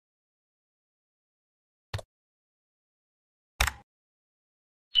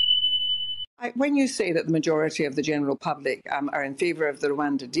When you say that the majority of the general public are in favour of the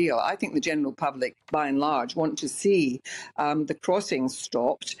Rwanda deal, I think the general public, by and large, want to see the crossings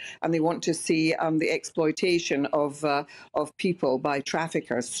stopped, and they want to see the exploitation of people by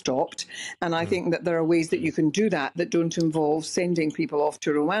traffickers stopped. And I think that there are ways that you can do that don't involve sending people off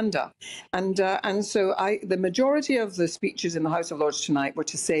to Rwanda. And so the majority of the speeches in the House of Lords tonight were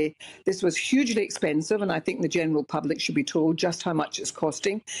to say this was hugely expensive, and I think the general public should be told just how much it's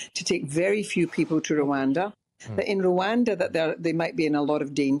costing to take very few people to Rwanda. That in Rwanda that they might be in a lot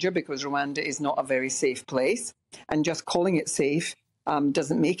of danger because Rwanda is not a very safe place, and just calling it safe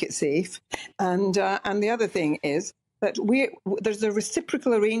doesn't make it safe. And the other thing is that there's a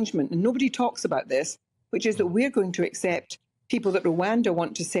reciprocal arrangement, and nobody talks about this, which is that we're going to accept people that Rwanda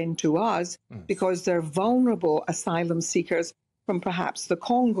want to send to us because they're vulnerable asylum seekers from perhaps the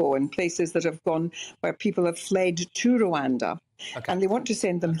Congo and places that have gone where people have fled to Rwanda. Okay. And they want to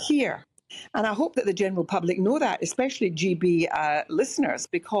send them here. And I hope that the general public know that, especially GB listeners,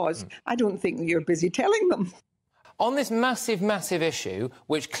 because I don't think that you're busy telling them. On this massive, massive issue,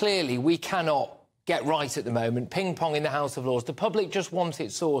 which clearly we cannot get right at the moment, ping-pong in the House of Lords, the public just wants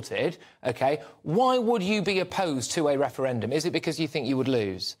it sorted, OK? Why would you be opposed to a referendum? Is it because you think you would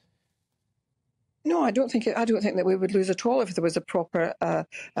lose? No, I don't think that we would lose at all if there was a proper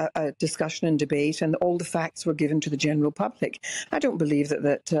discussion and debate and all the facts were given to the general public. I don't believe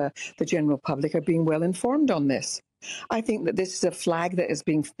that the general public are being well informed on this. I think that this is a flag that is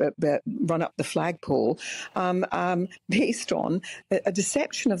being run up the flagpole based on a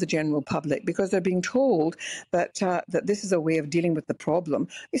deception of the general public, because they're being told that this is a way of dealing with the problem.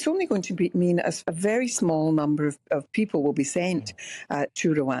 It's only going to mean a very small number of people will be sent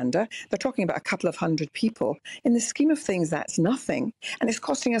to Rwanda. They're talking about a couple of hundred people. In the scheme of things, that's nothing. And it's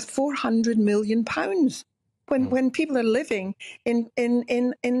costing us £400 million. When people are living in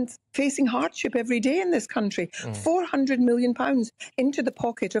facing hardship every day in this country, £400 million into the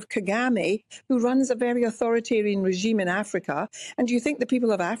pocket of Kagame, who runs a very authoritarian regime in Africa. And do you think the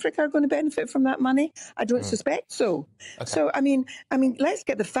people of Africa are going to benefit from that money? I don't suspect so. Okay. So, I mean, let's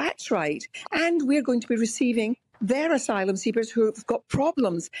get the facts right. And we're going to be receiving their asylum seekers who have got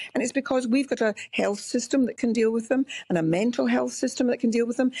problems. And it's because we've got a health system that can deal with them and a mental health system that can deal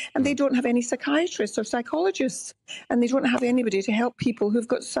with them. And they don't have any psychiatrists or psychologists. And they don't have anybody to help people who've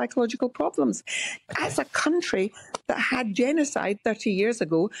got psychological problems. Okay. As a country that had genocide 30 years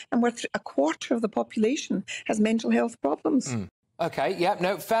ago, and where a quarter of the population has mental health problems. OK, yeah,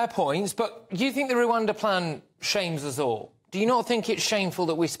 no, fair points. But do you think the Rwanda plan shames us all? Do you not think it's shameful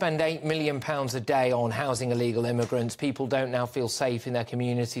that we spend £8 million a day on housing illegal immigrants? People don't now feel safe in their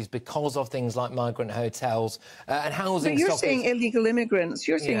communities because of things like migrant hotels and housing. But you're saying illegal immigrants.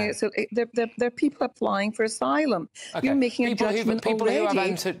 You're saying they're people applying for asylum. Okay. You're making a judgment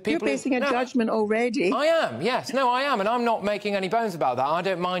already. You're basing a judgment already. I am, yes. No, I am, and I'm not making any bones about that. I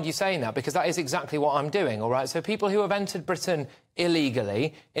don't mind you saying that, because that is exactly what I'm doing, all right? So people who have entered Britain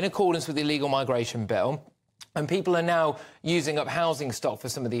illegally, in accordance with the illegal migration bill, and people are now using up housing stock for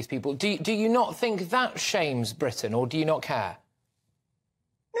some of these people. Do you not think that shames Britain, or do you not care?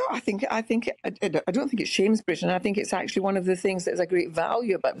 No, I don't think it shames Britain. I think it's actually one of the things that is a great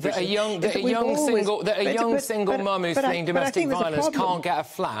value about Britain. That a young single mum who's fleeing domestic violence can't get a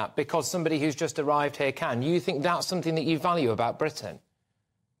flat because somebody who's just arrived here can. You think that's something that you value about Britain?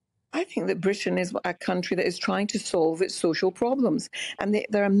 I think that Britain is a country that is trying to solve its social problems. And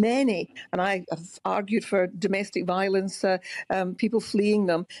there are many, and I have argued for domestic violence, people fleeing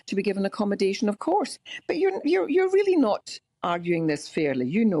them to be given accommodation, of course. But you're really not arguing this fairly.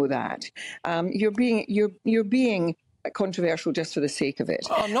 You know that. You're being controversial just for the sake of it.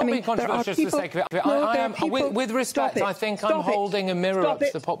 Oh, I'm not being controversial just for the sake of it. No, with respect, I think I'm holding a mirror up to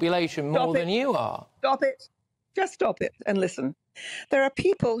the population more than you are. Stop it. Just stop it and listen. There are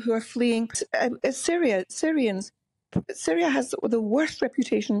people who are fleeing Syrians. Syria has the worst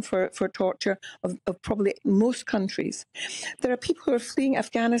reputation for torture of probably most countries. There are people who are fleeing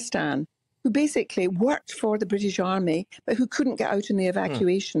Afghanistan, who basically worked for the British Army, but who couldn't get out in the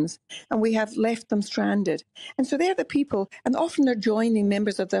evacuations. And we have left them stranded. And so they're the people, and often they're joining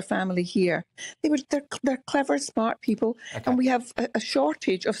members of their family here. They're clever, smart people, and we have a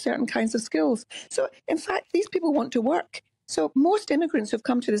shortage of certain kinds of skills. So, in fact, these people want to work. So most immigrants who've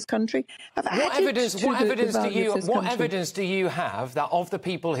come to this country have What evidence do you have that of the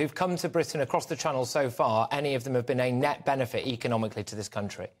people who've come to Britain across the Channel so far, any of them have been a net benefit economically to this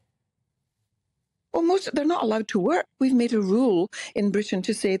country? Well, they're not allowed to work. We've made a rule in Britain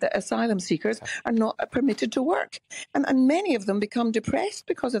to say that asylum seekers are not permitted to work. And many of them become depressed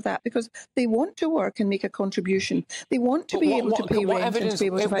because of that, because they want to work and make a contribution. They want to be able to pay rent and to be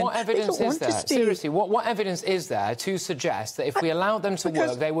able to find... What evidence is there? Seriously, what evidence is there to suggest that if we allowed them to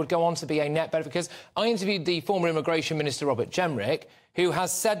work, they would go on to be a net benefit? Because I interviewed the former Immigration Minister, Robert Jenrick, who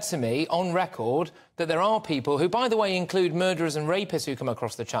has said to me on record that there are people who, by the way, include murderers and rapists who come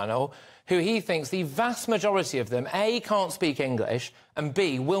across the channel, who he thinks the vast majority of them, A, can't speak English, and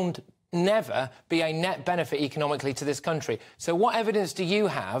B, will never be a net benefit economically to this country. So what evidence do you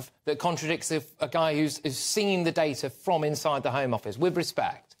have that contradicts a guy who's seen the data from inside the Home Office, with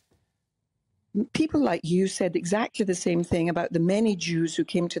respect? People like you said exactly the same thing about the many Jews who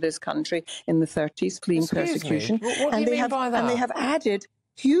came to this country in the 30s fleeing persecution. What do you mean by that? And they have added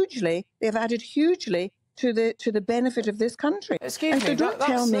hugely, to the benefit of this country. Excuse me, don't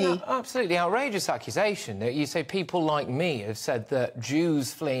tell me... That's an absolutely outrageous accusation that you say people like me have said that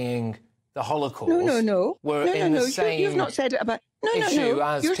Jews fleeing the Holocaust were in the same You've not said it about... issue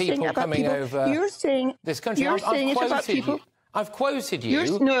as people coming over this country. I've quoted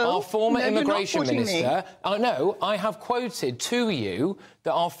you, our former immigration minister. No, I have quoted to you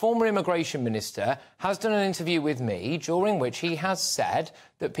that our former immigration minister has done an interview with me during which he has said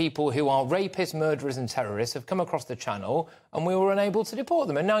that people who are rapists, murderers and terrorists have come across the channel and we were unable to deport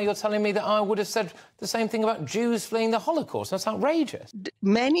them. And now you're telling me that I would have said the same thing about Jews fleeing the Holocaust. That's outrageous.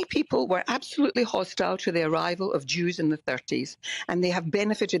 Many people were absolutely hostile to the arrival of Jews in the 30s, and they have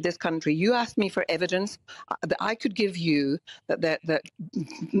benefited this country. You asked me for evidence that I could give you that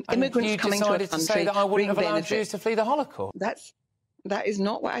immigrants coming to a country to say that I wouldn't have allowed Jews to flee the Holocaust. That is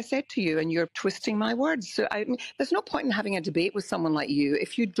not what I said to you, and you're twisting my words. So there's no point in having a debate with someone like you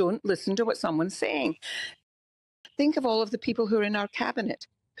if you don't listen to what someone's saying. Think of all of the people who are in our cabinet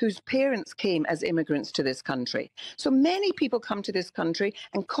whose parents came as immigrants to this country. So many people come to this country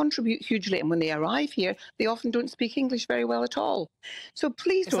and contribute hugely, and when they arrive here, they often don't speak English very well at all. So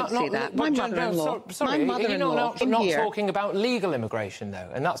please don't say that. My mother-in-law... Sorry, you're not talking about legal immigration,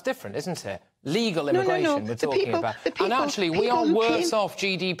 though, and that's different, isn't it? Legal immigration we're talking about. And actually, we are worse off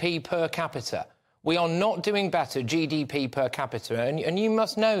GDP per capita. We are not doing better GDP per capita, and you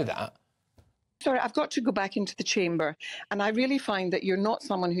must know that. Sorry, I've got to go back into the chamber, and I really find that you're not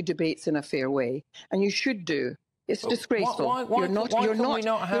someone who debates in a fair way, and you should do. It's disgraceful. You're not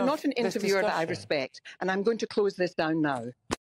an interviewer that I respect, and I'm going to close this down now.